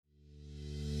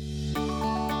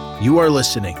You are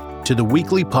listening to the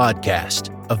weekly podcast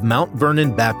of Mount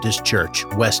Vernon Baptist Church,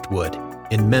 Westwood,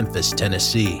 in Memphis,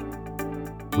 Tennessee.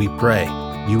 We pray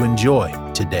you enjoy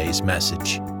today's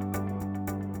message.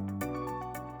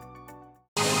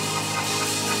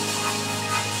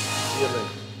 Healing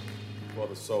for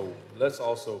the soul. Let's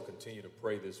also continue to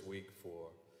pray this week for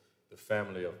the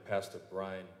family of Pastor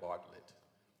Brian Bartlett.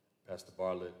 Pastor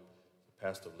Bartlett,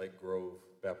 pastor of Lake Grove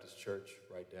Baptist Church,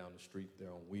 right down the street there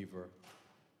on Weaver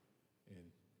and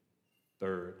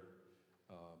 3rd,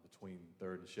 between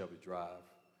 3rd and Shelby Drive.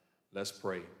 Let's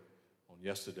pray. On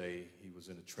yesterday, he was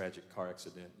in a tragic car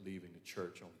accident leaving the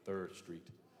church on 3rd Street.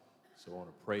 So I want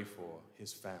to pray for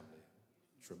his family.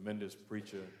 Tremendous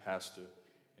preacher, pastor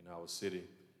in our city,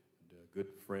 and a good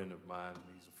friend of mine.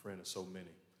 He's a friend of so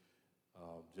many.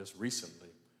 Just recently,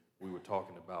 we were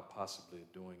talking about possibly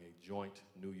doing a joint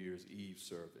New Year's Eve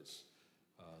service.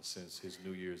 Since his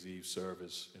New Year's Eve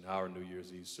service and our New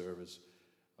Year's Eve service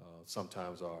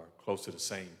sometimes are close to the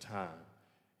same time,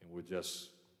 and we're just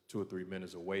 2 or 3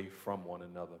 minutes away from one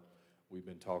another. We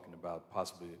were talking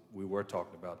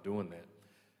about doing that,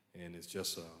 and it's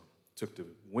just took the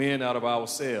wind out of our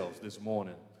sails this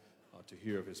morning to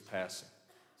hear of his passing.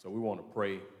 So we want to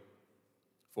pray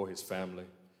for his family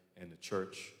and the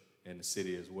church and the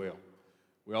city as well.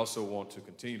 We also want to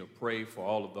continue to pray for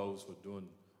all of those who are doing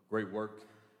great work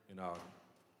in our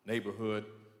neighborhood.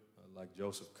 Like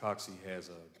Joseph Cox, he has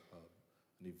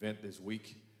an event this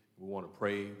week. We want to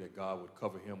pray that God would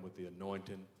cover him with the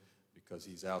anointing, because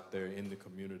he's out there in the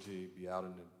community, be out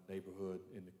in the neighborhood,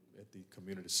 at the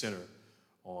community center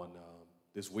on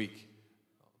this week,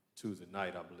 Tuesday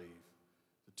night, I believe.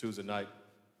 Tuesday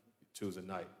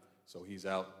night. So he's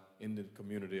out in the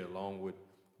community along with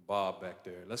Bob back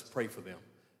there. Let's pray for them,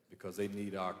 because they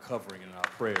need our covering and our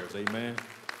prayers. Amen?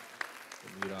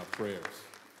 They need our prayers.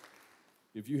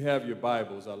 If you have your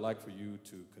Bibles, I'd like for you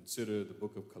to consider the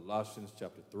book of Colossians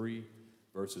chapter 3,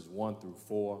 verses 1 through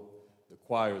 4. The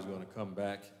choir is going to come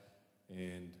back,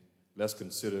 and let's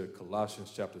consider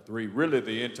Colossians chapter 3, really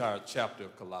the entire chapter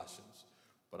of Colossians.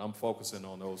 But I'm focusing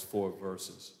on those 4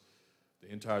 verses, the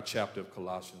entire chapter of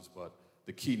Colossians, but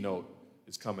the keynote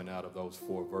is coming out of those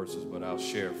 4 verses, but I'll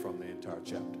share from the entire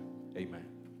chapter. Amen.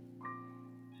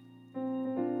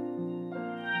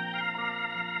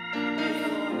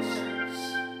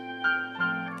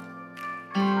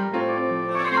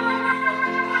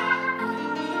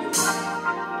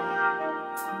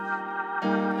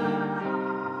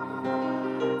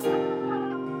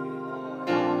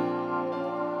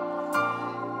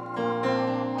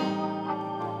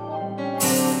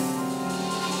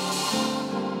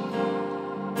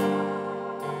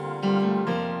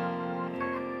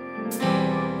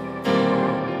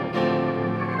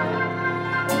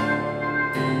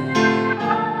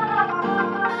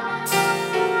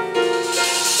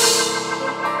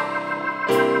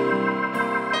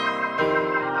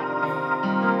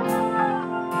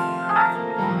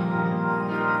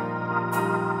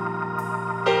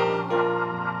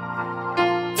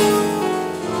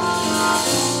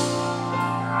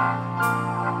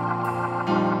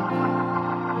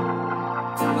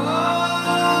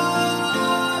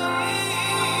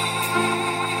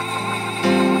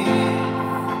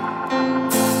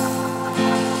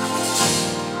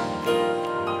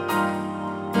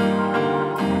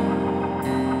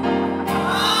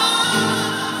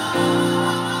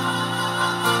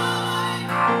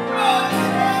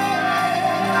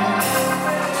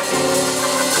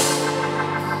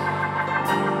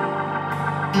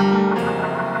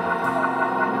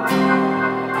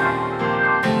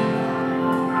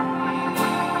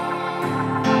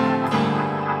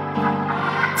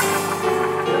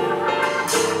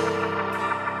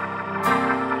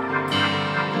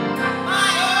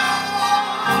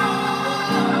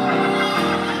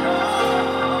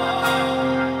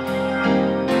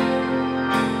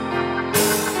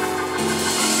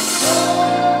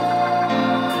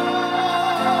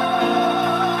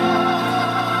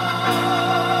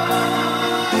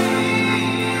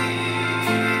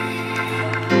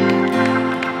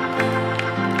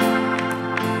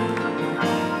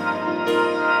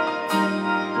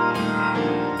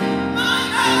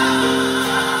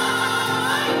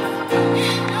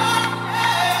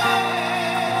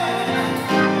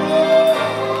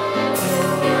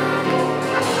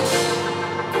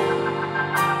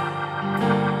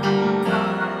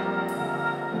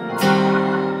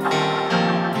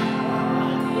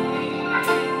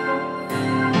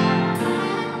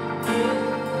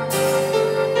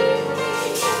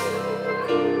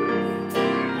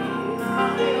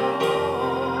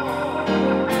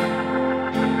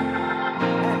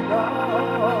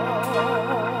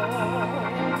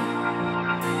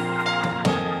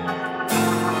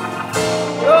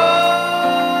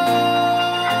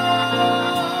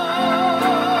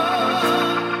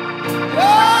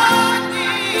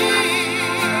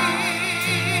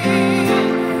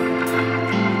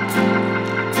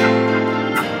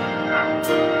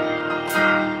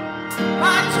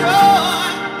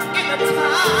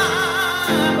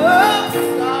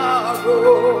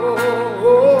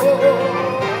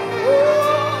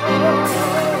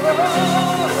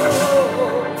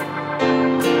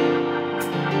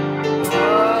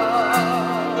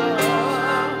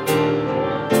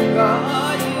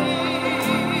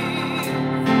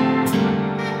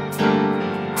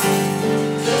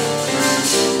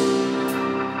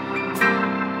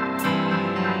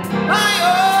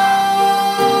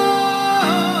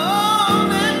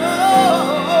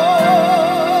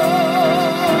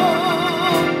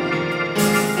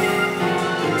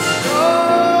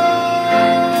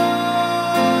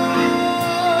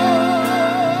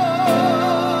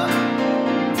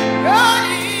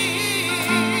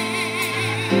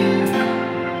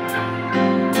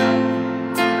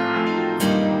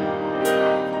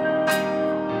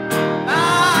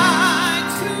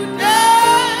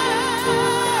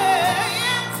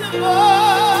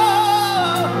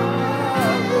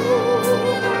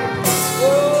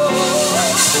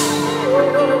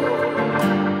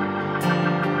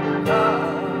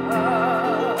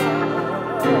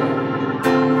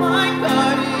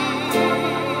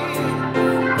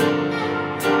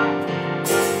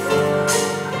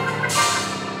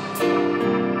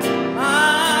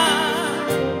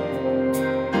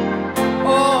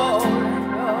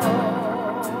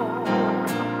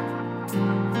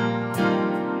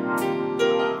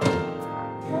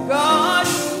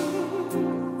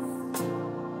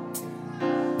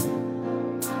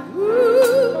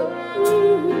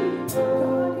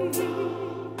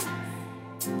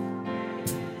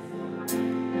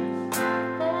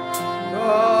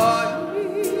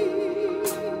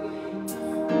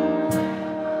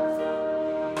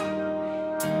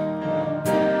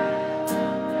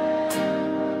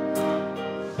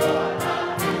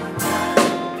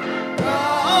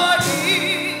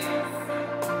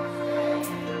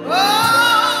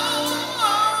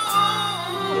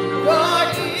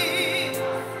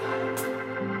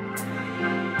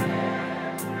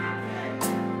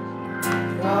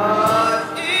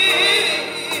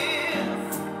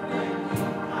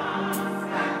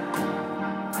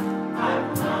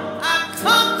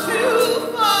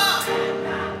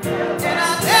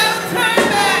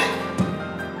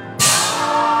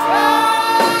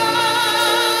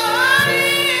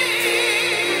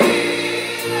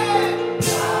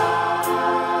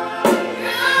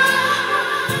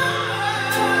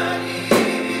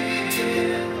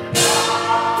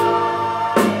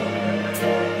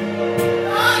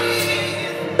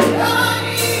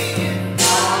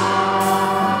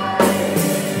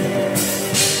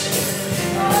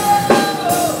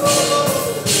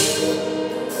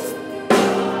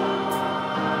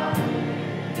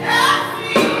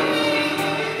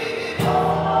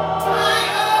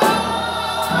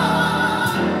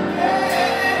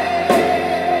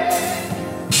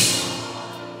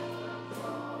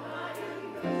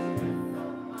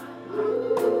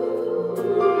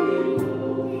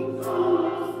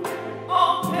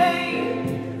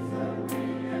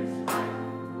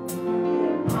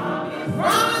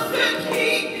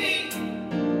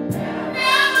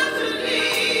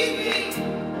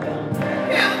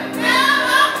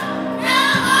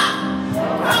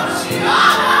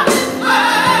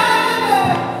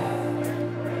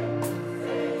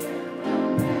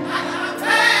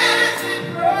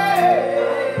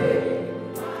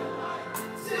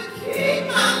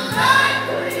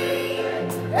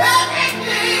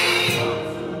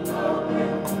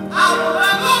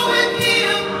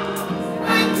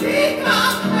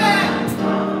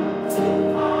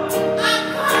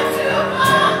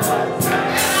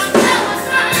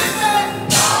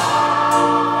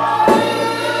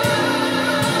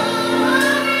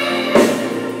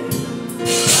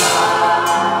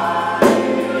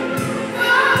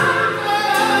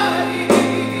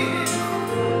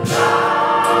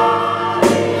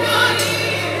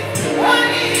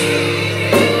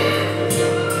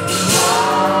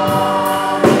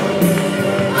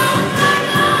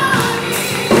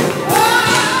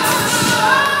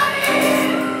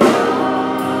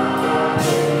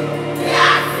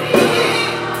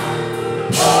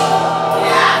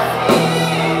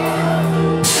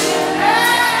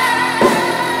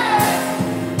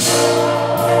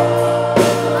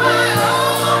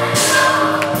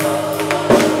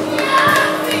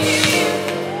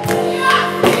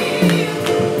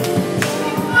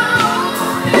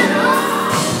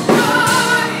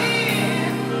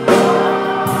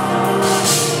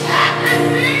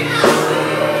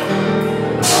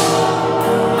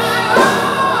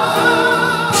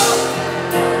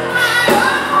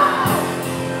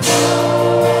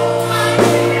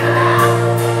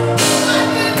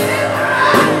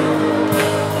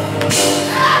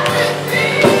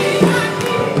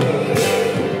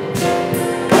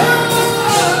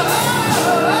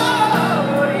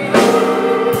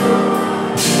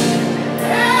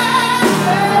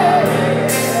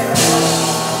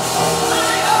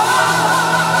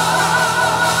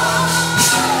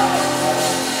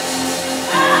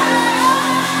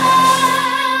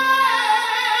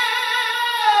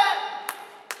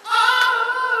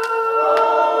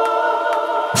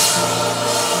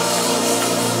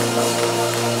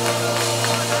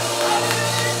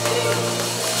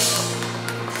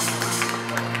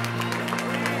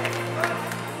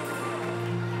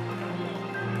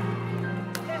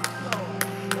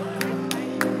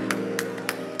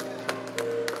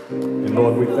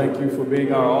 Lord, we thank you for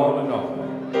being our all in all.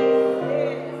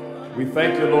 We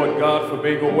thank you, Lord God, for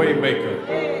being a way maker.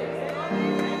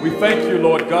 We thank you,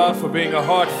 Lord God, for being a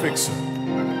heart fixer.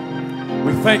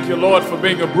 We thank you, Lord, for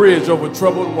being a bridge over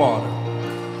troubled water.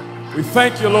 We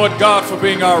thank you, Lord God, for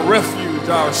being our refuge,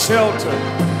 our shelter,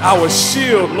 our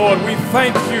shield. Lord, we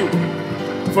thank you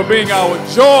for being our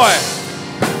joy,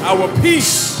 our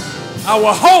peace,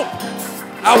 our hope,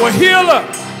 our healer.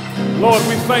 Lord,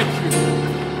 we thank you.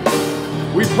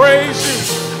 We praise you.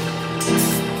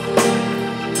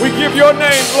 We give your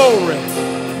name glory.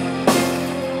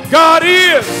 God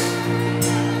is.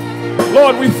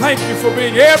 Lord, we thank you for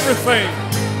being everything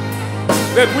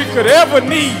that we could ever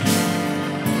need.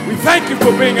 We thank you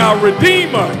for being our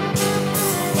Redeemer,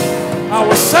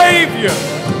 our Savior.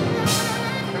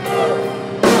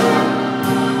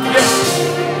 Yes.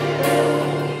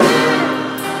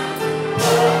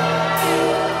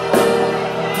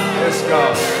 Yes,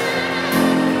 God.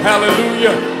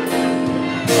 Hallelujah.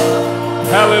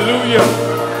 Hallelujah.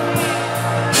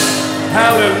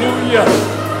 Hallelujah.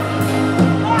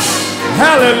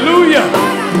 Hallelujah.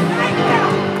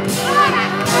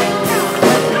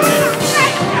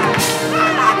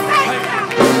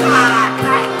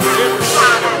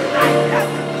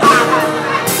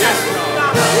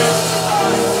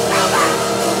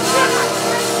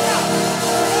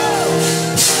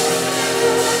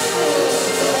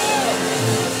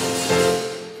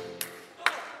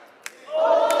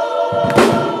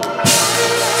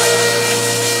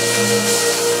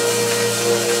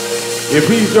 If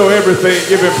he's your everything,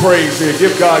 give him praise here.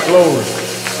 Give God glory.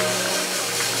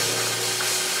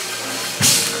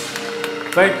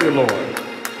 Thank you, Lord.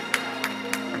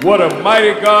 What a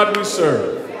mighty God we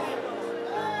serve.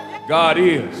 God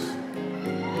is.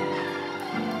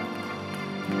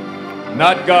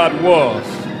 Not God was.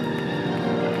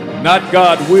 Not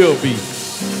God will be.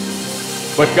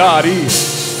 But God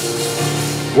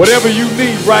is. Whatever you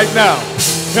need right now,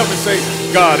 help me say,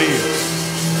 God is.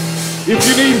 If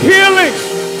you need healing,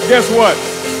 guess what?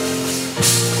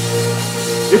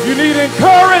 If you need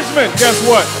encouragement, guess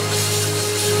what?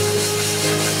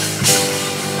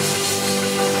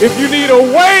 If you need a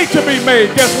way to be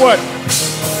made, guess what?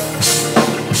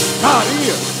 God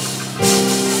is.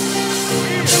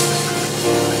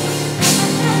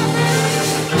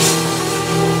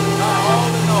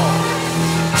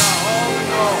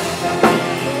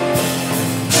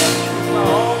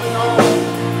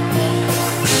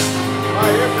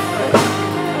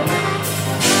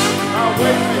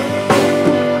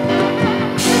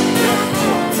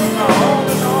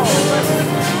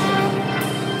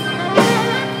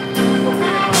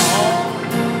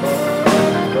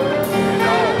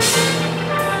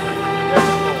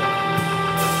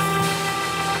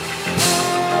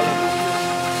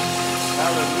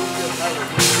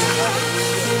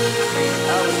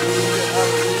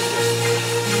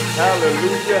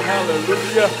 Hallelujah,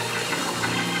 hallelujah,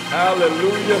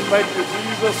 hallelujah. Thank you,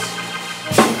 Jesus.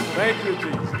 Thank you,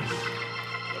 Jesus.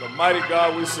 What a mighty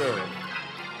God we serve.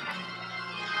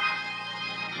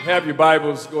 If you have your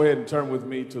Bibles, go ahead and turn with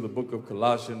me to the book of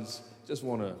Colossians. Just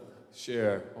want to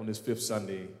share on this fifth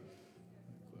Sunday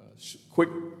a quick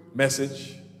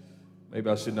message. Maybe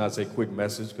I should not say quick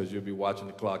message because you'll be watching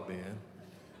the clock then.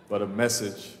 But a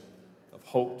message of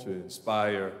hope to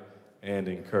inspire and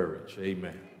encourage.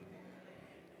 Amen.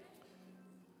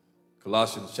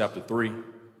 Colossians chapter 3,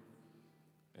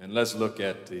 and let's look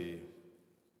at the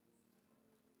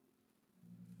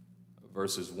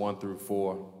verses 1 through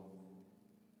 4.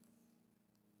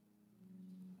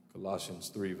 Colossians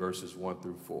 3, verses 1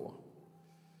 through 4.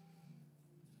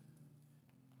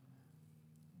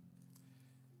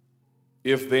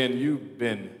 If then you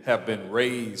have been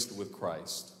raised with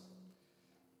Christ,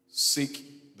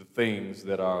 seek the things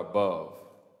that are above,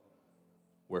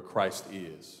 where Christ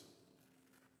is,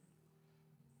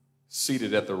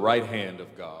 seated at the right hand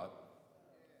of God.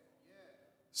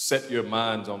 Set your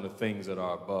minds on the things that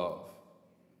are above,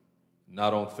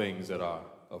 not on things that are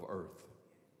of earth.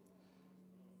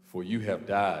 For you have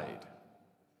died,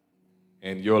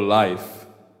 and your life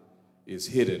is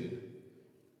hidden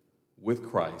with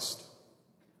Christ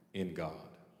in God.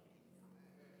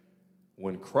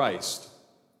 When Christ,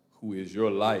 who is your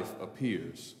life,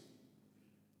 appears,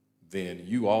 then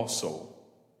you also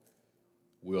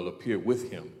will appear with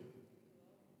him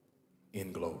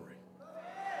in glory.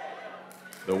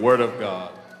 The word of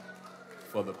God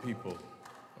for the people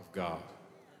of God.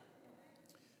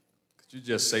 Could you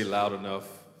just say loud enough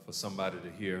for somebody to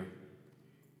hear?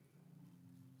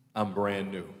 I'm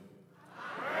brand new.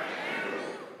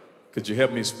 Could you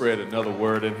help me spread another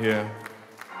word in here?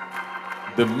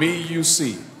 The me you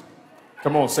see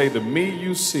Come on, say, the me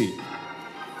you see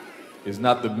is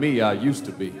not the me I used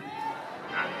to be.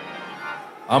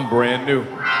 I'm brand new.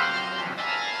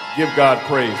 Give God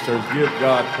praise, church. Give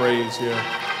God praise here.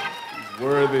 He's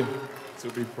worthy to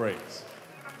be praised.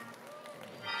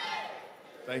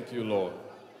 Thank you, Lord.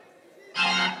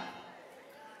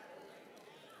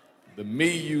 The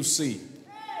me you see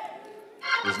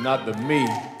is not the me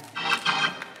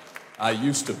I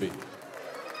used to be,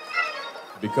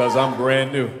 because I'm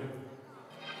brand new.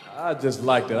 I just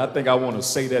like that. I think I want to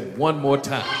say that one more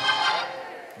time.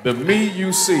 The me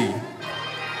you see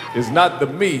is not the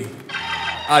me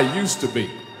I used to be.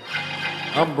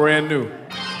 I'm brand new.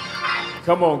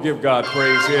 Come on, give God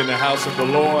praise here in the house of the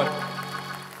Lord.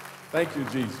 Thank you,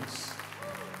 Jesus.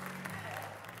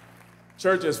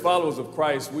 Church, as followers of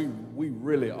Christ, we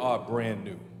really are brand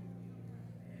new.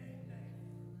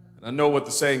 And I know what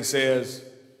the saying says.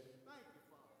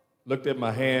 Looked at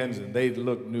my hands and they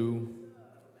look new.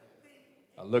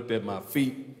 I looked at my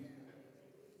feet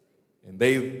and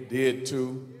they did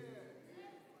too.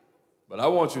 But I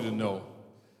want you to know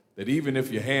that even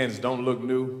if your hands don't look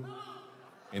new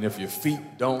and if your feet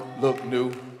don't look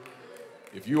new,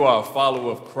 if you are a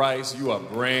follower of Christ, you are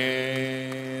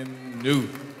brand new.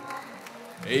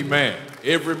 Amen.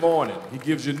 Every morning, he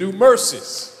gives you new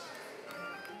mercies.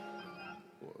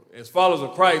 As followers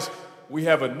of Christ, we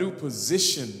have a new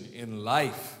position in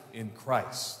life in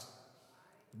Christ.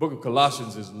 The book of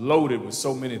Colossians is loaded with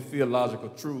so many theological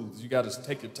truths. You got to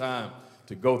take your time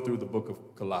to go through the book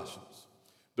of Colossians.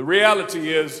 The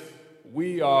reality is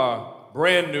we are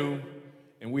brand new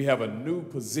and we have a new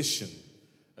position,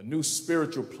 a new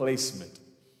spiritual placement.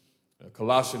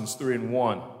 Colossians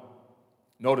 3:1.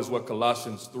 Notice what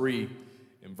Colossians 3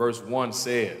 in verse 1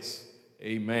 says.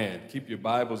 Amen. Keep your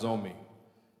Bibles on me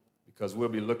because we'll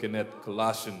be looking at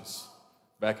Colossians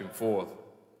back and forth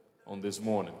on this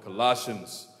morning.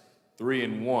 Colossians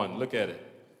 3:1. Look at it.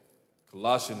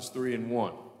 Colossians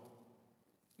 3:1.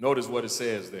 Notice what it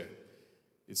says there.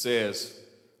 It says,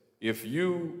 if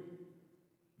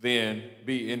then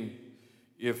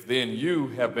you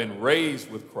have been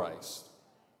raised with Christ,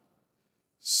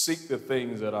 seek the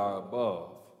things that are above,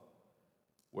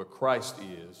 where Christ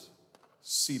is,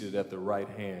 seated at the right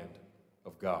hand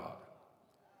of God.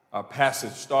 Our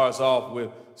passage starts off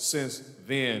with, since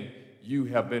then you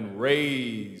have been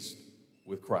raised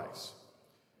with Christ.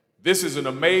 This is an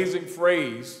amazing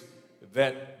phrase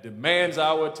that demands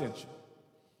our attention,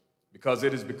 because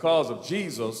it is because of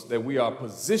Jesus that we are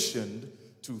positioned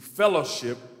to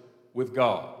fellowship with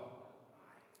God.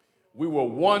 We were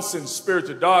once in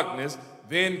spiritual darkness.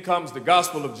 Then comes the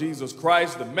gospel of Jesus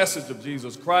Christ, the message of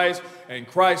Jesus Christ, and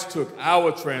Christ took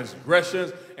our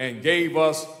transgressions and gave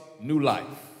us new life.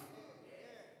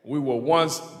 We were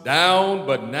once down,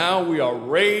 but now we are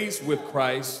raised with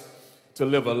Christ to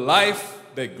live a life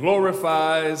that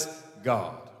glorifies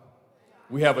God.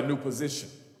 We have a new position.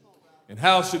 And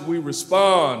how should we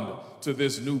respond to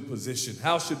this new position?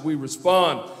 How should we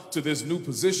respond to this new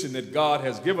position that God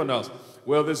has given us?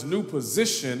 Well, this new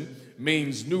position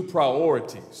means new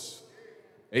priorities.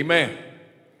 Amen.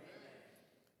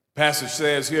 Passage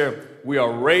says here, we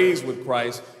are raised with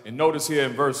Christ. And notice here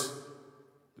in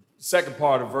second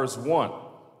part of verse 1,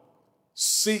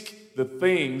 seek the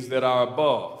things that are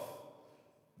above.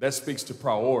 That speaks to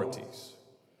priorities.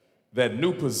 That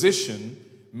new position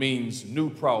means new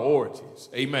priorities.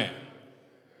 Amen.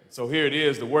 So here it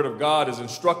is. The Word of God is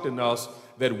instructing us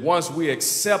that once we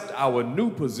accept our new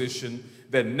position,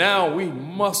 that now we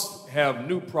must have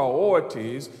new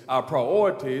priorities. Our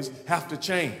priorities have to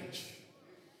change.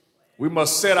 We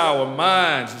must set our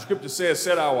minds, the scripture says,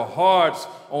 set our hearts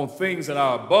on things that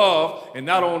are above and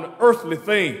not on earthly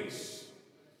things.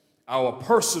 Our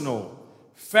personal,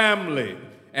 family,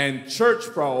 and church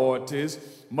priorities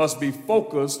must be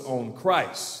focused on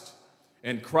Christ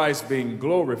and Christ being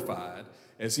glorified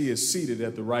as he is seated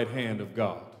at the right hand of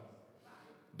God.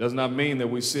 Does not mean that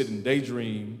we sit and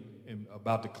daydream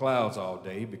about the clouds all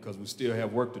day, because we still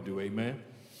have work to do. Amen.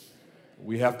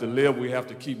 We have to live. We have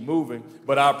to keep moving.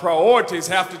 But our priorities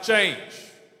have to change.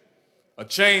 A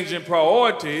change in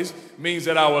priorities means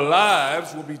that our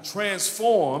lives will be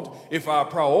transformed if our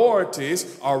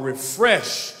priorities are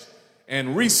refreshed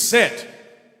and reset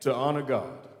to honor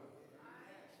God.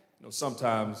 You know,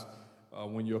 sometimes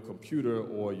when your computer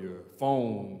or your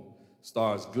phone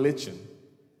starts glitching,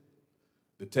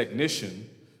 the technician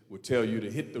will tell you to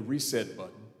hit the reset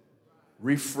button,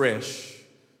 refresh,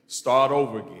 start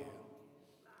over again.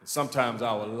 And sometimes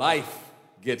our life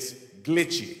gets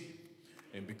glitchy,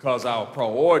 and because our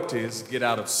priorities get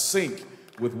out of sync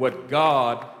with what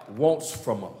God wants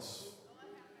from us.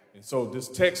 And so this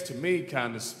text to me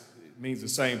kind of means the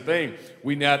same thing.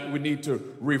 We need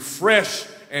to refresh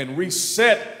and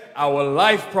reset our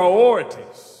life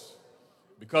priorities.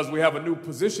 Because we have a new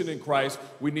position in Christ,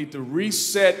 we need to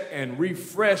reset and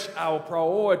refresh our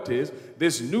priorities.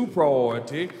 This new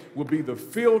priority will be the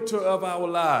filter of our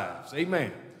lives.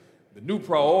 Amen. The new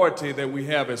priority that we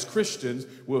have as Christians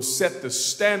will set the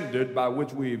standard by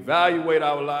which we evaluate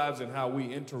our lives and how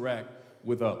we interact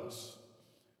with others.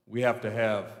 We have to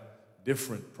have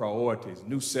different priorities,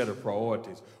 new set of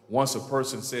priorities. Once a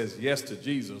person says yes to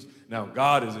Jesus, now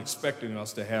God is expecting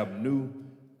us to have new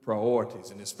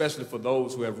priorities, and especially for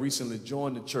those who have recently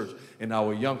joined the church and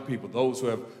our young people, those who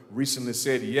have recently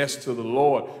said yes to the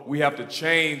Lord, we have to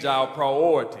change our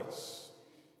priorities.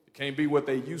 It can't be what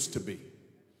they used to be.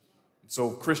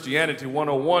 So Christianity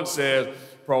 101 says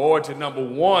priority number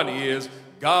one is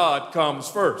God comes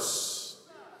first.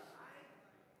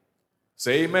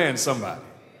 Say amen, somebody.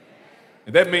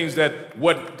 And that means that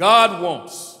what God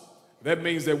wants, that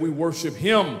means that we worship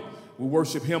Him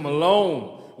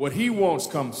alone. What He wants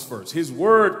comes first. His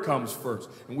word comes first.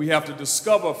 And we have to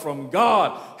discover from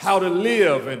God how to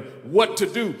live and what to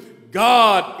do.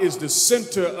 God is the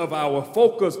center of our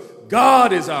focus.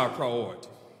 God is our priority.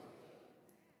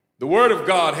 The Word of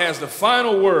God has the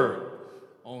final word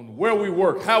on where we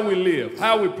work, how we live,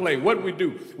 how we play, what we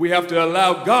do. We have to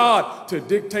allow God to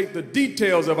dictate the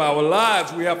details of our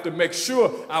lives. We have to make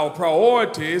sure our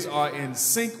priorities are in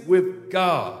sync with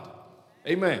God.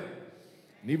 Amen.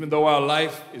 And even though our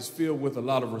life is filled with a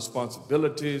lot of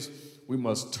responsibilities, we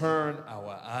must turn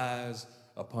our eyes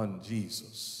upon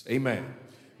Jesus. Amen.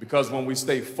 Because when we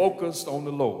stay focused on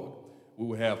the Lord, we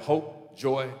will have hope,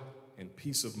 joy, and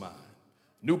peace of mind.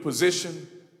 New position,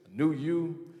 new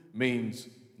you means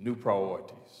new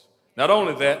priorities. Not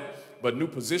only that, but new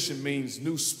position means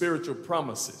new spiritual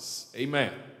promises.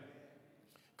 Amen.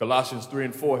 Colossians 3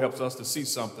 and 4 helps us to see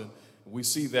something. We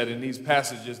see that in these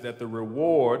passages that the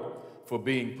reward for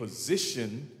being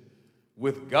positioned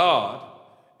with God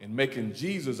and making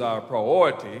Jesus our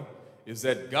priority is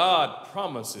that God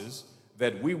promises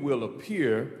that we will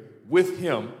appear with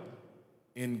Him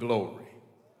in glory.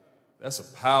 That's a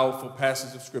powerful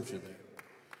passage of Scripture there.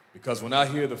 Because when I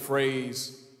hear the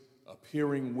phrase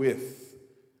appearing with,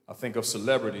 I think of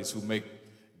celebrities who make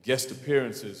guest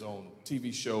appearances on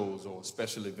TV shows or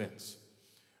special events.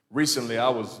 Recently, I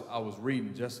was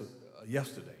reading just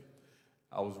yesterday.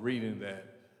 I was reading that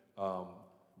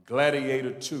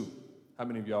Gladiator 2. How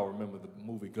many of y'all remember the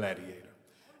movie Gladiator?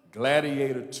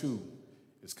 Gladiator 2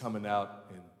 is coming out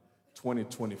in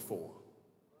 2024.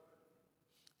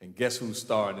 And guess who's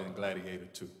starring in Gladiator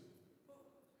 2?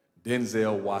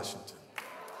 Denzel Washington.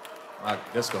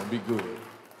 That's going to be good.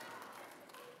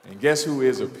 And guess who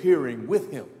is appearing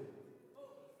with him?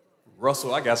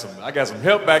 Russell, I got some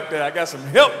help back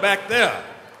there.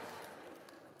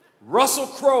 Russell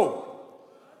Crowe.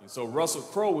 And so Russell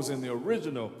Crowe was in the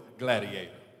original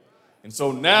Gladiator. And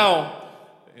so now,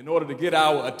 in order to get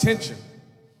our attention,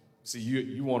 see,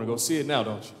 you want to go see it now,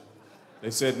 don't you? They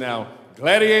said now,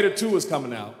 Gladiator 2 is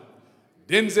coming out.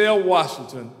 Denzel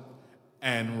Washington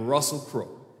and Russell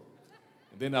Crowe.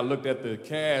 And then I looked at the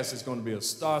cast. It's going to be a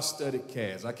star-studded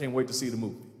cast. I can't wait to see the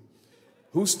movie.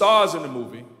 Who stars in the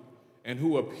movie and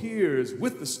who appears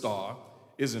with the star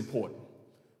is important.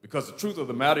 Because the truth of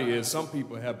the matter is some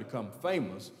people have become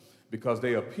famous because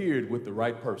they appeared with the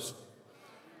right person.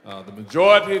 The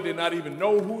majority did not even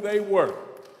know who they were.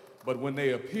 But when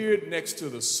they appeared next to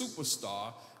the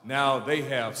superstar, now they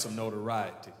have some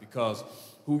notoriety because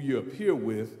who you appear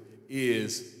with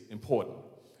is important.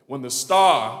 When the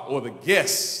star or the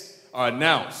guests are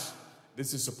announced,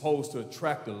 this is supposed to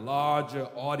attract a larger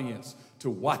audience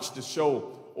to watch the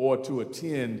show or to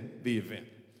attend the event.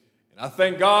 And I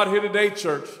thank God here today,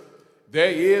 church,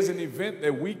 there is an event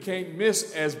that we can't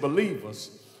miss as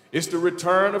believers. It's the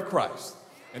return of Christ.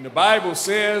 And the Bible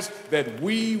says that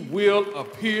we will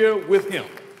appear with Him.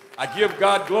 I give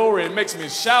God glory. It makes me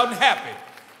shout and happy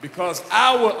because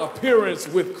our appearance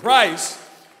with Christ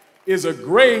is a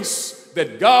grace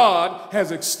that God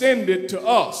has extended to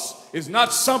us. It's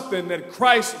not something that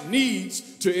Christ needs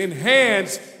to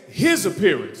enhance His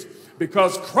appearance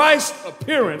because Christ's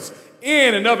appearance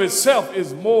in and of itself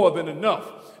is more than enough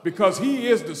because He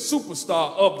is the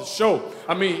superstar of the show.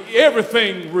 I mean,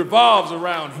 everything revolves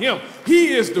around Him.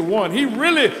 He is the one. He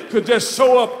really could just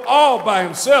show up all by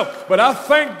Himself. But I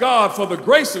thank God for the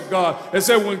grace of God that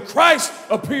said when Christ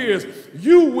appears,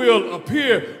 you will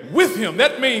appear with Him.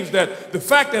 That means that the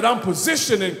fact that I'm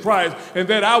positioned in Christ and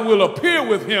that I will appear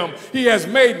with Him, He has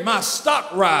made my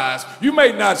stock rise. You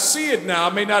may not see it now.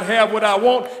 I may not have what I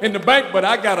want in the bank, but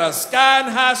I got a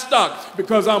sky-high stock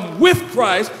because I'm with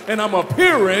Christ and I'm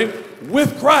appearing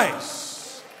with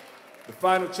Christ. The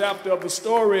final chapter of the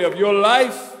story of your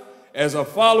life as a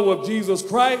follower of Jesus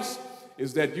Christ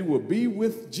is that you will be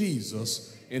with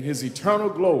Jesus in his eternal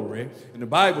glory. And the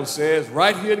Bible says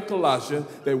right here in Colossians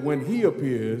that when he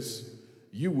appears,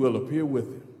 you will appear with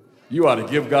him. You ought to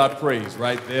give God praise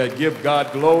right there. Give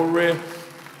God glory.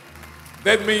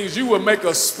 That means you will make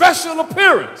a special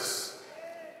appearance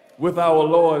with our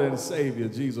Lord and Savior,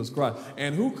 Jesus Christ.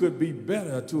 And who could be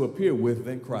better to appear with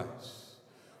than Christ?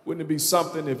 Wouldn't it be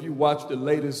something if you watched the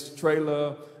latest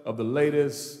trailer of the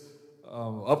latest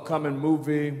upcoming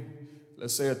movie,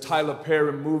 let's say a Tyler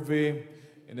Perry movie,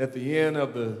 and at the end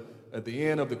of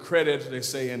the credits, they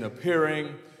say, and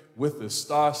appearing with the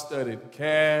star-studded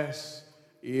cast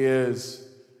is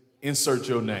insert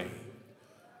your name.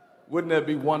 Wouldn't that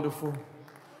be wonderful?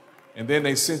 And then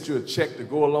they sent you a check to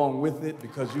go along with it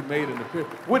because you made an appearance.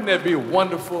 Wouldn't that be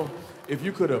wonderful if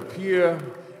you could appear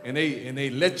and they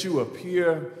let you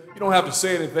appear? You don't have to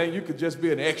say anything. You could just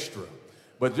be an extra.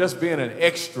 But just being an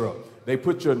extra, they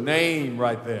put your name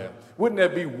right there. Wouldn't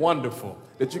that be wonderful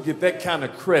that you get that kind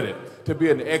of credit to be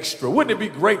an extra? Wouldn't it be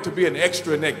great to be an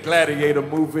extra in that Gladiator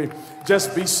movie?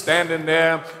 Just be standing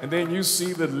there, and then you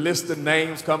see the list of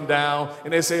names come down,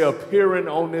 and they say appearing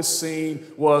on this scene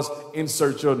was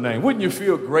insert your name. Wouldn't you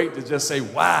feel great to just say,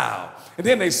 wow? And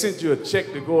then they sent you a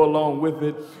check to go along with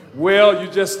it. Well, you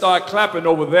just start clapping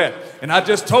over that. And I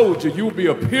just told you, you'll be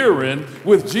appearing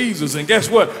with Jesus. And guess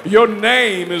what? Your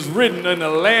name is written in the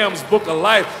Lamb's Book of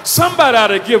Life. Somebody ought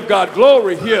to give God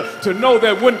glory here to know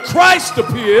that when Christ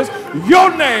appears,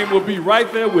 your name will be right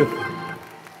there with him.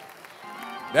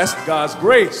 That's God's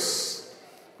grace.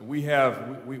 We've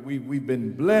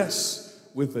been blessed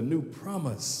with a new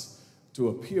promise to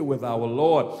appear with our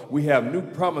Lord. We have new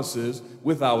promises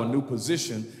with our new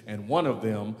position, and one of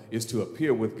them is to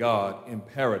appear with God in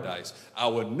paradise.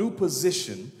 Our new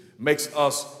position makes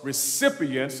us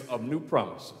recipients of new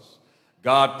promises.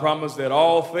 God promised that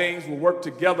all things will work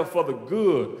together for the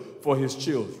good for his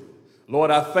children.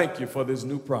 Lord, I thank you for this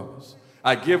new promise.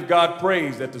 I give God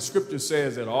praise that the scripture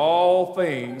says that all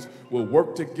things will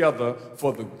work together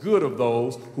for the good of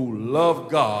those who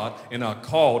love God and are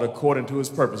called according to his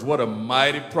purpose. What a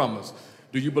mighty promise.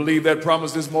 Do you believe that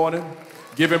promise this morning?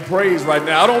 Give him praise right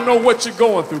now. I don't know what you're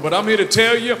going through, but I'm here to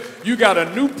tell you, you got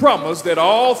a new promise that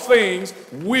all things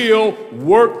will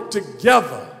work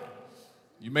together.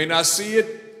 You may not see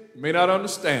it, you may not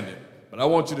understand it, but I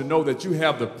want you to know that you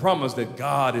have the promise that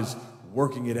God is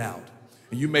working it out.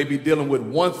 And you may be dealing with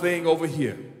one thing over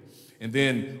here, and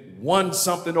then one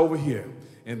something over here,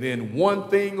 and then one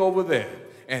thing over there.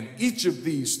 And each of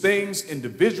these things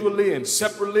individually and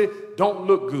separately don't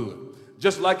look good.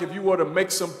 Just like if you were to make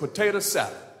some potato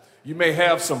salad, you may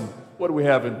have some, what do we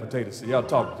have in potato salad? Y'all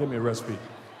talk, give me a recipe.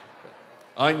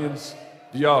 Onions.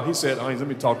 He said onions. Let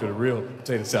me talk to the real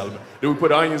potato salad. Do we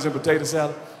put onions in potato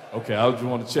salad? Okay, I just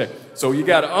want to check. So you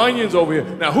got onions over here.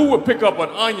 Now, who would pick up an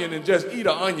onion and just eat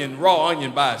an onion, raw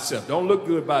onion by itself? Don't look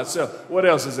good by itself. What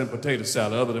else is in potato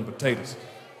salad other than potatoes?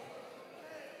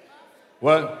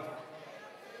 What?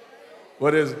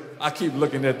 What is it? I keep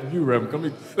looking at you,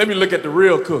 Reverend. Let me look at the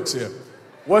real cooks here.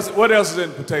 What else is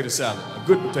in potato salad? A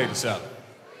good potato salad.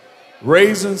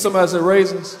 Raisins? Somebody said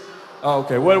raisins? Oh,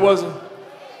 okay. What was it?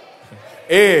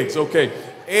 Eggs. Okay.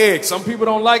 Eggs. Some people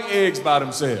don't like eggs by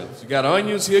themselves. You got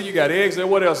onions here, you got eggs there.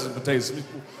 What else is potatoes?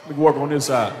 Let me work on this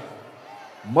side.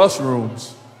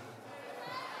 Mushrooms.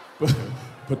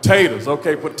 Potatoes.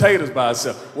 Okay, potatoes by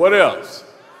itself. What else?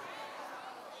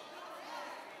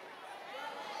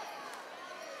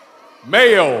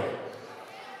 Mayo.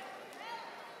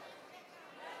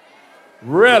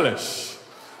 Relish.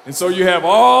 And so you have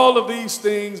all of these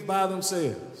things by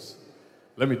themselves.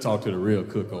 Let me talk to the real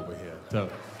cook over here. Tell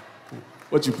me.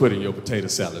 What you put in your potato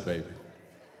salad, baby?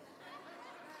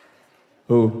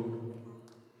 Who?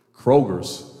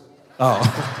 Kroger's. Oh.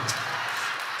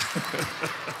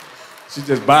 She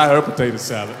just buy her potato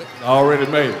salad,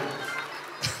 already made.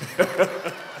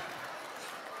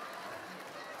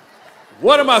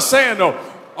 What am I saying though?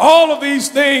 All of these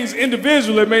things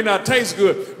individually may not taste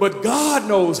good, but God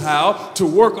knows how to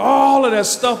work all of that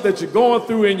stuff that you're going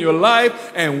through in your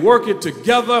life and work it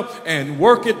together and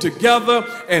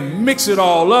mix it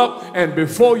all up. And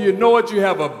before you know it, you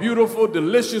have a beautiful,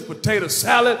 delicious potato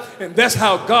salad. And that's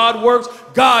how God works.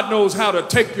 God knows how to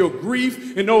take your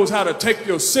grief. He knows how to take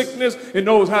your sickness. He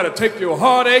knows how to take your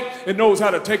heartache. He knows how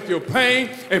to take your pain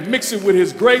and mix it with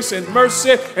his grace and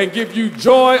mercy and give you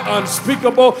joy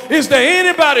unspeakable. Is there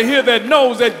anybody here that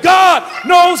knows that God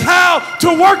knows how to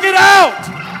work it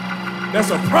out? That's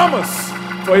a promise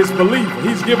for his believer.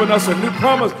 He's given us a new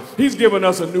promise. He's given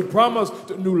us a new promise,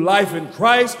 to new life in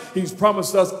Christ. He's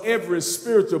promised us every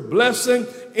spiritual blessing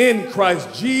in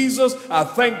Christ Jesus. I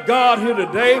thank God here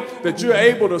today that you're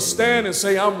able to stand and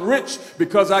say, I'm rich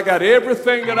because I got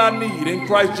everything that I need in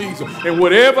Christ Jesus. And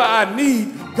whatever I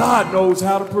need, God knows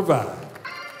how to provide.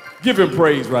 Give him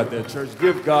praise right there, church.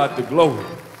 Give God the glory.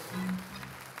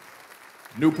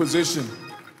 New position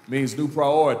means new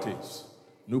priorities.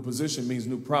 New position means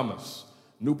new promise.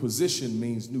 New position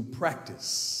means new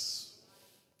practice.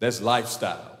 That's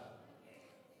lifestyle.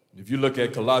 If you look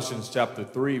at Colossians chapter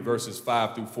 3, verses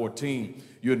 5 through 14,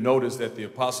 you'll notice that the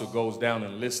apostle goes down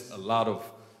and lists a lot of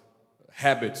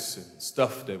habits and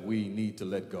stuff that we need to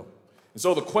let go. And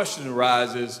so the question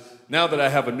arises, now that I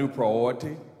have a new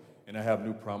priority and I have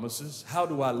new promises, how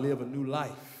do I live a new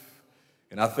life?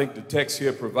 And I think the text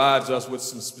here provides us with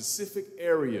some specific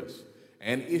areas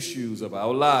and issues of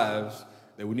our lives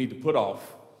that we need to put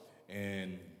off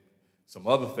and some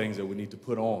other things that we need to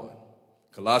put on.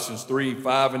 Colossians 3,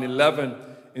 5, and 11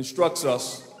 instructs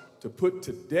us to put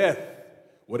to death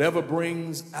whatever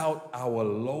brings out our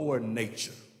lower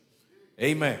nature.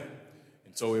 Amen.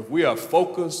 And so if we are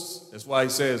focused, that's why he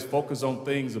says focus on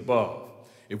things above.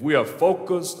 If we are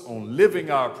focused on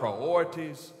living our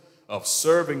priorities of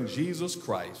serving Jesus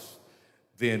Christ,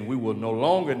 then we will no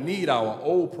longer need our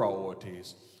old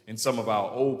priorities and some of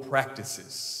our old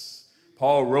practices.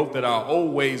 Paul wrote that our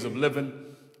old ways of living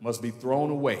must be thrown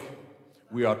away.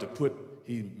 We are to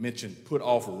he mentioned, put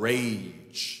off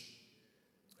rage.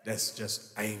 That's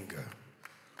just anger.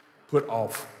 Put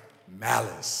off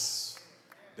malice.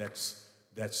 That's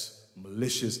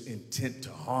malicious intent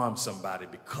to harm somebody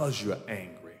because you're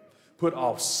angry. Put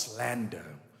off slander.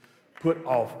 Put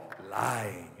off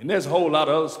lying. And there's a whole lot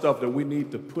of other stuff that we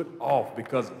need to put off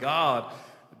because God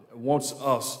wants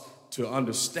us to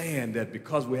understand that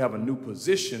because we have a new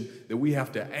position, that we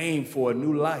have to aim for a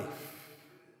new life.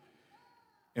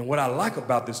 And what I like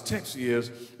about this text is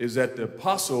that the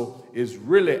apostle is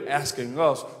really asking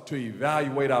us to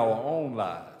evaluate our own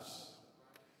lives.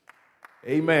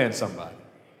 Amen, somebody.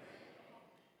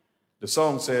 The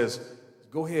song says,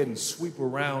 go ahead and sweep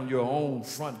around your own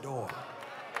front door.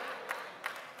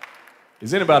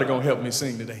 Is anybody going to help me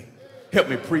sing today? Help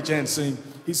me preach and sing.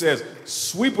 He says,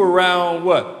 sweep around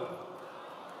what?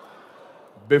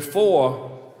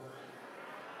 Before.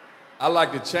 I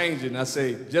like to change it and I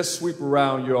say, just sweep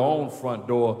around your own front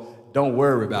door. Don't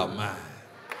worry about mine.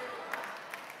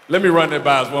 Let me run that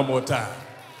by us one more time.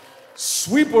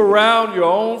 Sweep around your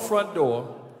own front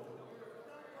door.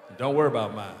 Don't worry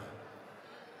about mine.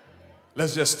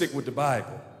 Let's just stick with the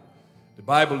Bible. The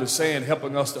Bible is saying,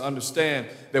 helping us to understand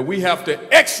that we have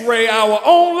to x-ray our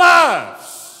own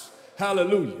lives.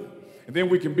 Hallelujah. And then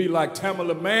we can be like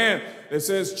Tamala Mann that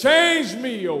says, change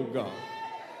me, oh God.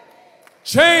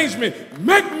 Change me.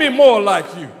 Make me more like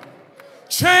you.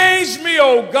 Change me,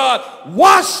 oh God.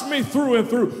 Wash me through and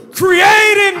through.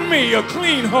 Create in me a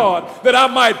clean heart that I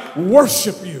might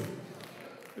worship you.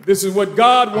 This is what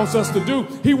God wants us to do.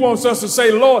 He wants us to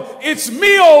say, Lord, it's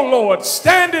me, oh Lord,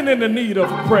 standing in the need of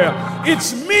prayer.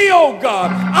 It's me, oh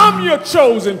God. I'm your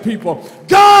chosen people.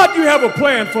 God, you have a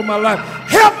plan for my life.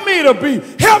 Help me to be.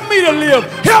 Help me to live.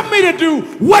 Help me to do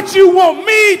what you want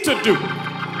me to do.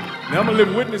 Now, I'm a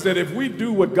living witness that if we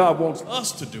do what God wants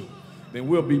us to do, then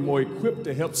we'll be more equipped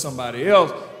to help somebody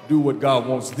else do what God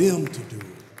wants them to do.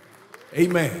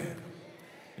 Amen.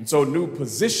 And so new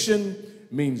position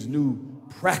means new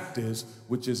practice,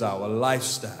 which is our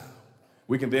lifestyle.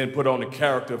 We can then put on the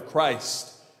character of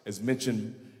Christ, as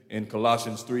mentioned in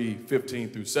Colossians 3, 15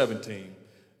 through 17.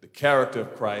 The character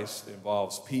of Christ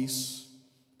involves peace,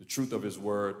 the truth of his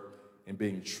word, and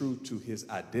being true to his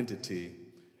identity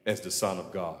as the Son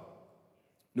of God.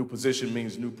 New position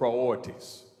means new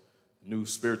priorities, new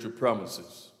spiritual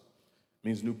promises,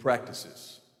 means new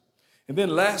practices. And then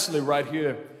lastly, right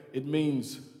here, it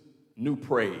means new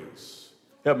praise.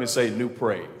 Help me say new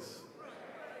praise.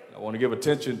 I want to give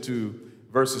attention to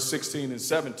verses 16 and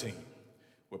 17,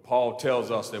 where Paul tells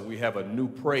us that we have a new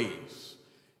praise.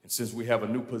 And since we have a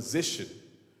new position,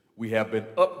 we have been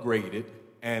upgraded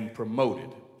and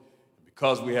promoted.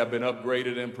 Because we have been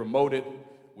upgraded and promoted,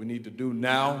 we need to do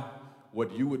now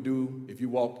what you would do if you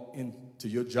walked into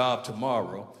your job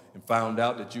tomorrow and found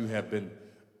out that you have been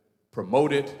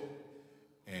promoted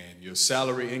and your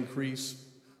salary increased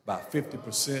by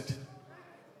 50%.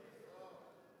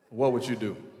 What would you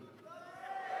do?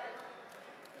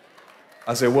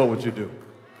 I said, what would you do?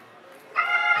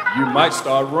 You might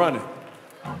start running.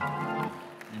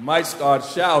 You might start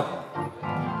shouting.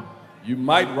 You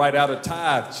might write out a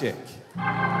tithe check.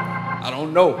 I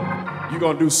don't know. you're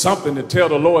going to do something to tell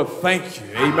the Lord thank you.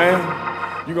 Amen.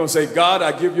 You're going to say, God,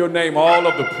 I give your name all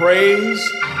of the praise.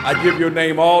 I give your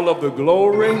name all of the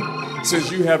glory.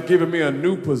 Since you have given me a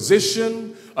new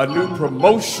position, a new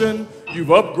promotion, you've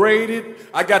upgraded,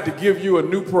 I got to give you a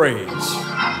new praise.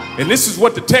 And this is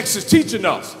what the text is teaching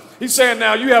us. He's saying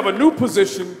now you have a new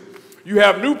position, you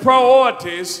have new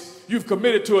priorities, you've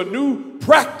committed to a new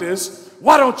practice.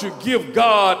 Why don't you give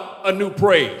God a new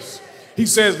praise? He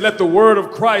says, let the word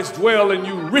of Christ dwell in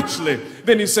you richly.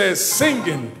 Then he says,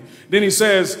 singing. Then he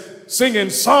says, singing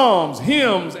psalms,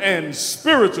 hymns, and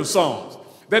spiritual songs.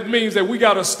 That means that we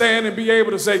got to stand and be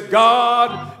able to say,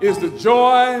 God is the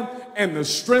joy and the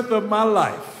strength of my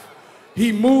life.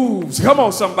 He moves. Come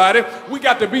on, somebody. We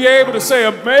got to be able to say,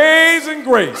 amazing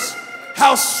grace.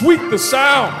 How sweet the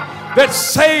sound that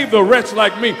saved a wretch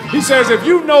like me. He says, if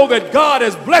you know that God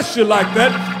has blessed you like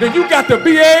that, then you got to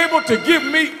be able to give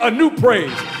me a new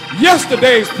praise.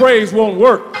 Yesterday's praise won't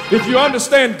work. If you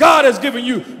understand God has given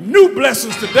you new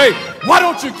blessings today, why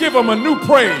don't you give him a new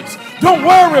praise? Don't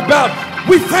worry about,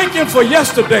 we thank him for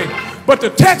yesterday, but the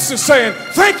text is saying,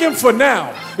 thank him for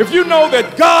now. If you know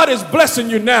that God is blessing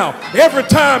you now, every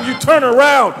time you turn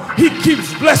around, he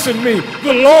keeps blessing me.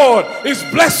 The Lord is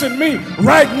blessing me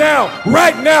right now.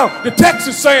 Right now, the text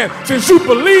is saying, since you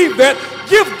believe that,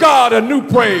 give God a new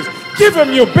praise. Give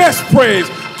him your best praise.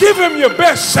 Give him your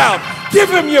best shout. Give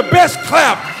him your best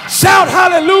clap. Shout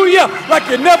hallelujah like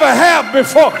you never have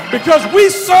before, because we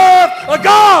serve a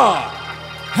God,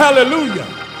 hallelujah,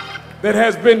 that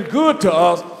has been good to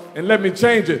us. And let me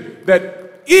change it, that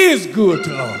is good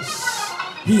to us.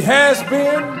 He has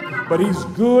been, but he's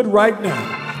good right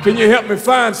now. Can you help me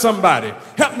find somebody?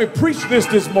 Help me preach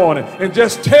this morning and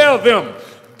just tell them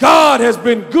God has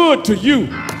been good to you.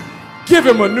 Give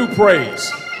him a new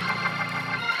praise.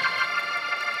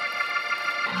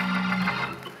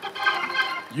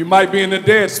 You might be in a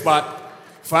dead spot.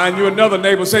 Find you another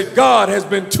neighbor. Say, God has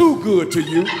been too good to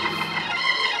you.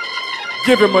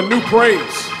 Give him a new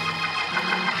praise.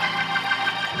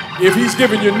 If he's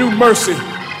giving you new mercy,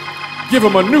 give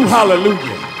him a new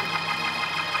hallelujah.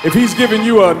 If he's giving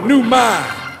you a new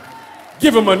mind,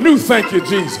 give him a new thank you,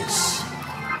 Jesus.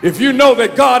 If you know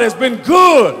that God has been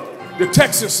good, the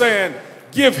text is saying,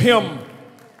 give him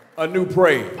a new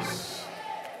praise.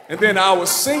 And then our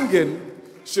singing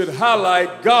should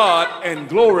highlight God and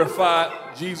glorify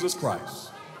Jesus Christ.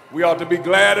 We ought to be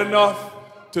glad enough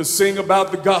to sing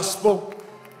about the gospel.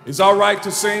 It's all right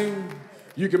to sing.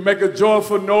 You can make a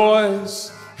joyful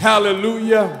noise.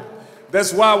 Hallelujah.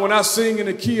 That's why when I sing in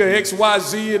the key of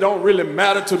XYZ, it don't really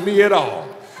matter to me at all.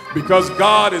 Because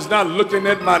God is not looking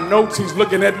at my notes, he's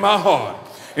looking at my heart.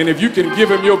 And if you can give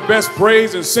him your best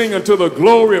praise and sing until the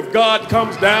glory of God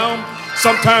comes down,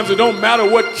 sometimes it don't matter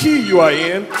what key you are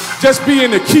in. Just be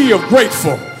in the key of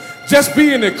grateful. Just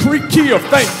be in the key of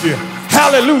thank you.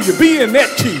 Hallelujah. Be in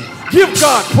that key. Give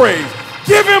God praise.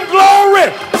 Give him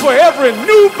glory for every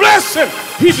new blessing.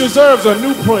 He deserves a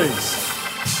new praise.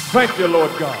 Thank you,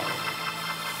 Lord God.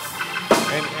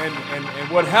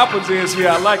 And what happens is here,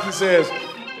 I like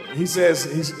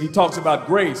he talks about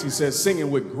grace. He says, singing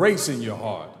with grace in your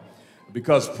heart,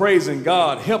 because praising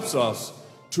God helps us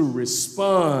to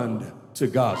respond to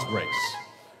God's grace.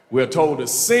 We're told to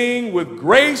sing with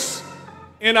grace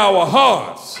in our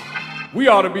hearts. We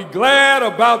ought to be glad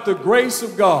about the grace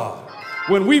of God.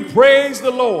 When we praise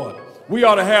the Lord, we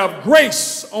ought to have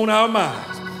grace on our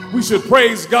minds. We should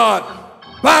praise God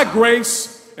by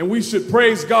grace, and we should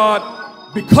praise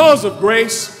God because of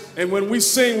grace. And when we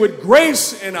sing with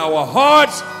grace in our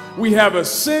hearts, we have a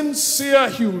sincere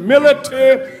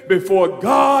humility before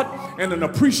God and an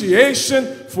appreciation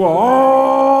for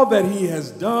all that he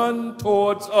has done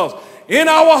towards us. In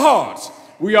our hearts,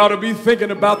 we ought to be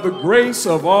thinking about the grace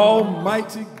of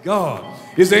Almighty God.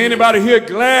 Is there anybody here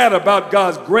glad about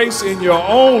God's grace in your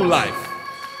own life?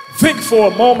 Think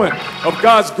for a moment of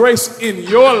God's grace in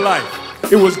your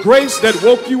life. It was grace that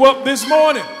woke you up this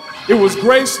morning. It was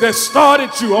grace that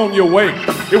started you on your way.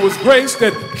 It was grace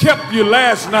that kept you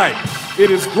last night.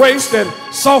 It is grace that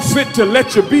saw fit to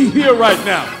let you be here right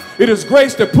now. It is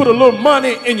grace that put a little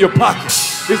money in your pocket.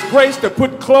 It's grace that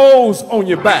put clothes on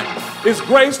your back. It's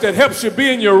grace that helps you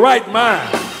be in your right mind.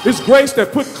 It's grace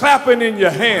that put clapping in your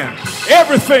hand.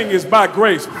 Everything is by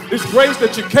grace. It's grace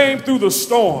that you came through the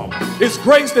storm. It's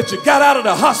grace that you got out of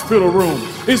the hospital room.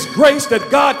 It's grace that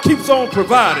God keeps on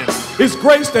providing. It's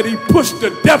grace that he pushed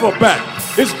the devil back.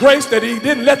 It's grace that he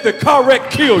didn't let the car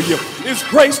wreck kill you. It's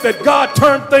grace that God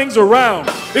turned things around.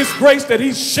 It's grace that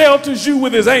he shelters you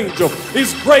with his angel.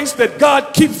 It's grace that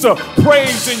God keeps a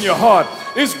praise in your heart.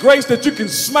 It's grace that you can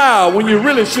smile when you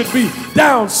really should be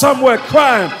down somewhere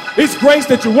crying. It's grace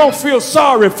that you won't feel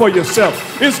sorry for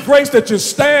yourself. It's grace that you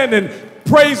stand and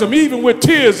praise him even with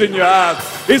tears in your eyes.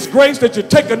 It's grace that you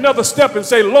take another step and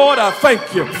say, Lord, I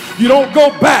thank you. You don't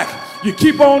go back. You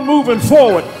keep on moving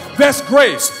forward. That's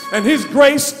grace. And his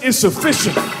grace is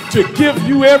sufficient to give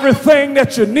you everything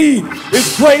that you need.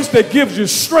 It's grace that gives you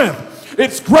strength.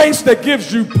 It's grace that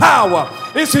gives you power.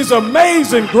 It's his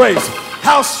amazing grace.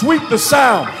 How sweet the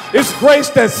sound. It's grace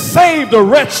that saved a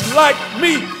wretch like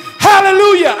me.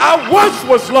 Hallelujah. I once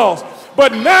was lost,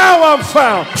 but now I'm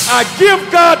found. I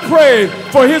give God praise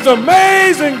for his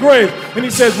amazing grace. And he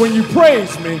says, when you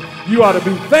praise me, you ought to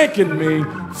be thanking me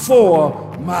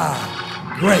for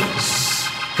my grace.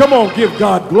 Come on, give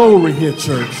God glory here,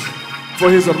 church,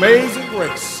 for his amazing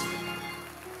grace.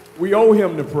 We owe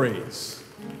him the praise.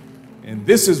 And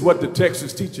this is what the text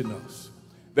is teaching us,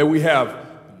 that we have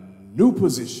new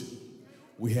position.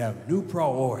 We have new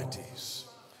priorities.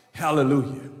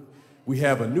 Hallelujah. We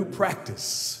have a new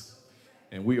practice,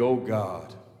 and we owe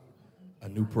God a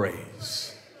new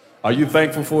praise. Are you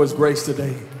thankful for his grace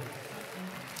today?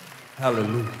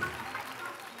 Hallelujah.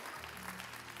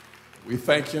 We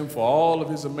thank him for all of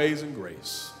his amazing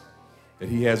grace that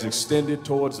he has extended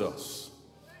towards us.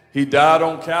 He died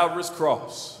on Calvary's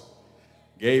cross,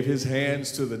 gave his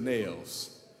hands to the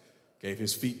nails, gave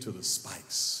his feet to the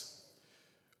spikes,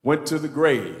 went to the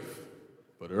grave,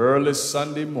 but early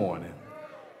Sunday morning,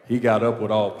 he got up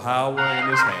with all power in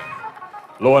his hand.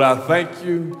 Lord, I thank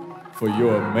you for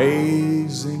your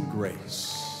amazing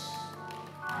grace.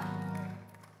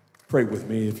 Pray with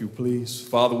me, if you please.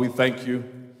 Father, we thank you.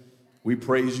 We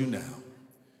praise you now.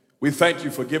 We thank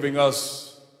you for giving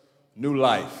us new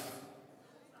life,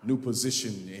 new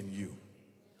position in you.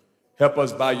 Help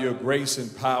us by your grace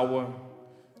and power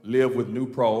live with new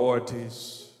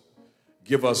priorities.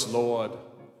 Give us, Lord,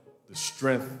 the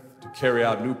strength to carry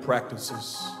out new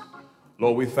practices.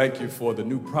 Lord, we thank you for the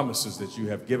new promises that you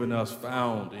have given us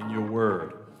found in your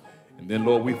word. And then,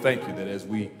 Lord, we thank you that as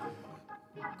we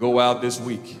go out this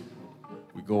week,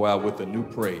 we go out with a new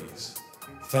praise,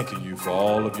 thanking you for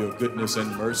all of your goodness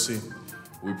and mercy.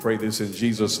 We pray this in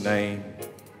Jesus' name.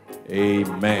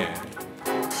 Amen.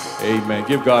 Amen.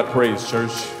 Give God praise,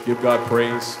 church. Give God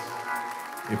praise.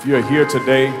 If you're here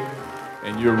today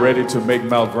and you're ready to make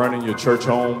Mount Vernon your church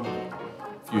home,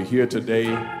 if you're here today,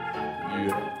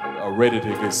 you are ready to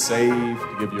get saved,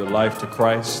 to give your life to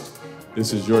Christ,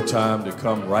 this is your time to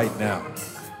come right now.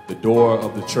 The door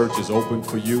of the church is open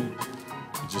for you.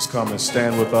 You just come and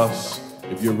stand with us.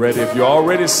 If you're ready, if you're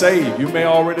already saved, you may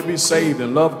already be saved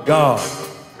and love God,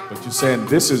 but you're saying,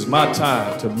 this is my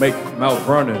time to make Mount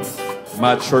Vernon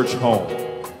my church home.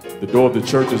 The door of the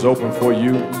church is open for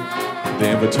you. The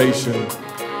invitation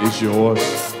is yours.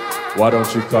 Why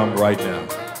don't you come right now?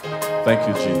 Thank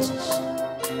you, Jesus.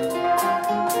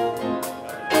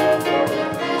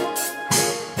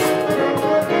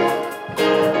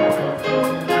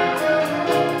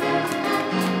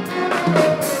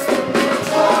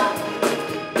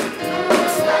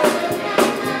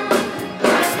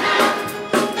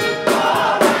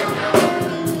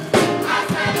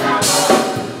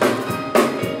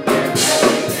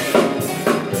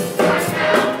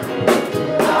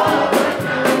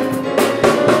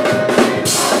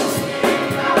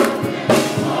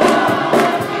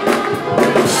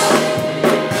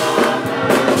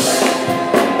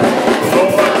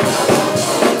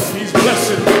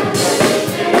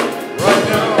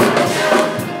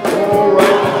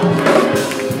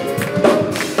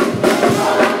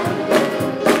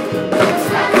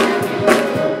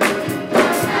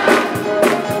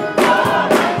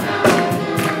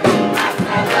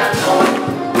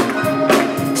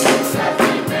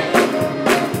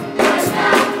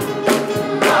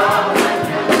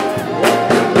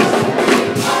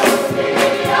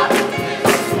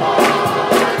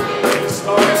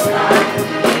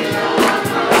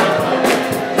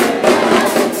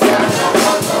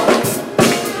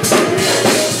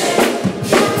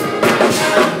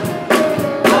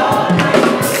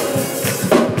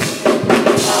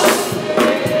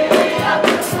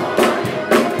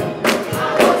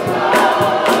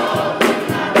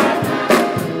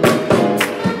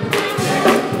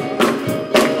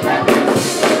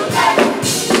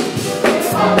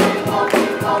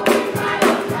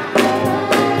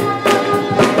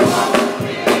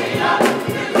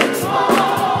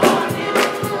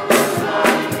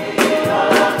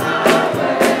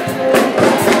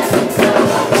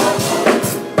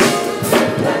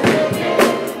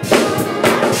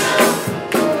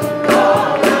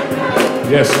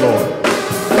 Yes, Lord.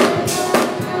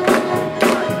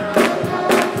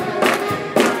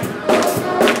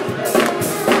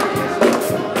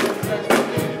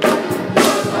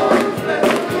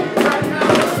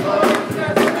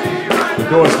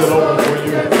 door is still open for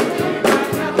you. The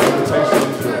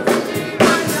invitation is yours.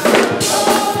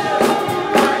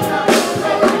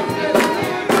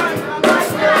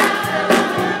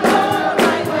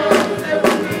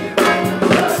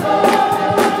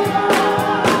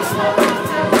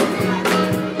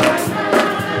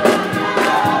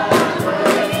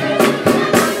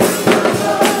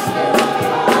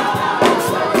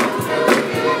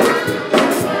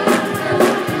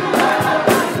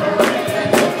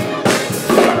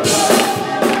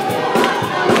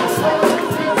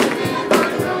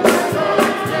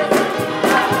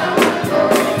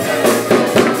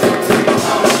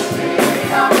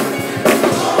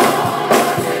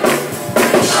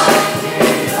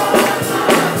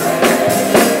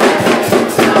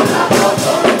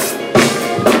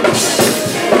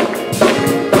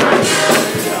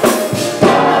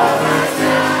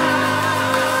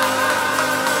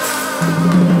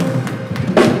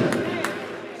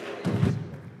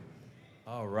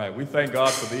 We thank God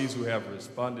for these who have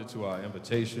responded to our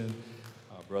invitation.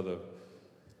 Brother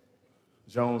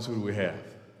Jones, who do we have?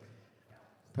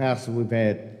 Pastor, we've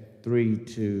had 3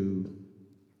 to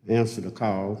answer the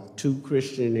call, 2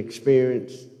 Christian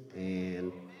experience,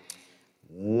 and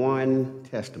 1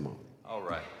 testimony. All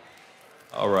right.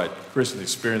 All right. Christian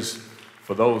experience.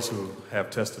 For those who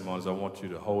have testimonies, I want you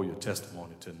to hold your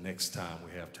testimony till next time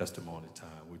we have testimony time.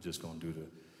 We're just going to do the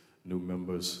new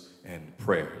members and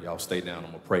prayer. Y'all stay down. I'm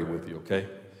going to pray with you, okay?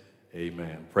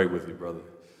 Amen. Pray with you, brother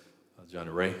Johnny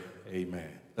Ray. Amen.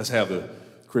 Let's have the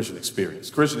Christian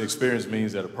experience. Christian experience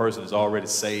means that a person is already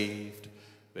saved.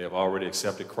 They have already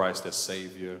accepted Christ as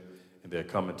Savior, and they're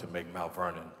coming to make Mount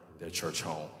Vernon their church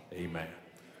home. Amen.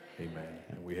 Amen.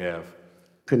 And we have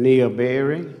Kania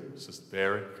Berry. Sister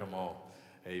Berry, come on.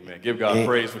 Amen. Give God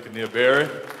praise for Kania Berry.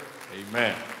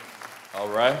 Amen. All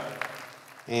right.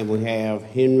 And we have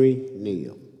Henry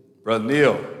Neal. Brother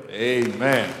Neal,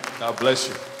 amen. God bless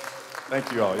you.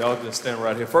 Thank you all. Y'all just stand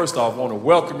right here. First off, I want to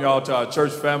welcome y'all to our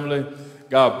church family.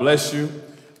 God bless you.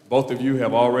 Both of you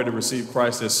have already received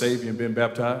Christ as Savior and been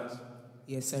baptized?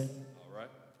 Yes, sir. All right.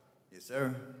 Yes,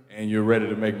 sir. And you're ready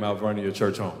to make Mount Vernon your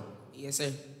church home? Yes,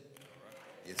 sir.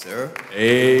 Yes, sir.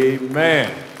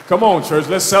 Amen. Come on, church.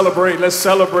 Let's celebrate. Let's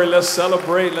celebrate. Let's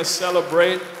celebrate. Let's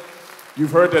celebrate.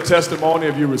 You've heard their testimony.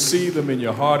 If you receive them in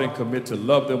your heart and commit to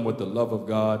love them with the love of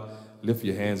God, lift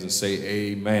your hands and say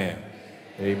amen.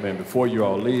 Amen. Before you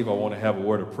all leave, I want to have a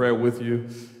word of prayer with you.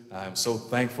 I am so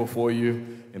thankful for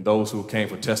you. And those who came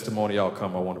for testimony, y'all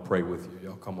come. I want to pray with you.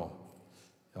 Y'all come on.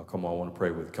 Y'all come on. I want to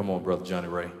pray with you. Come on, Brother Johnny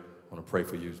Ray. I want to pray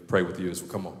for you. Pray with you as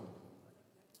well. Come on.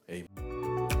 Amen.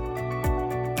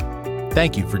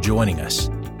 Thank you for joining us.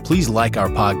 Please like our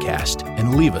podcast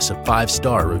and leave us a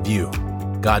 5-star review.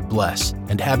 God bless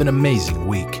and have an amazing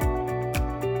week.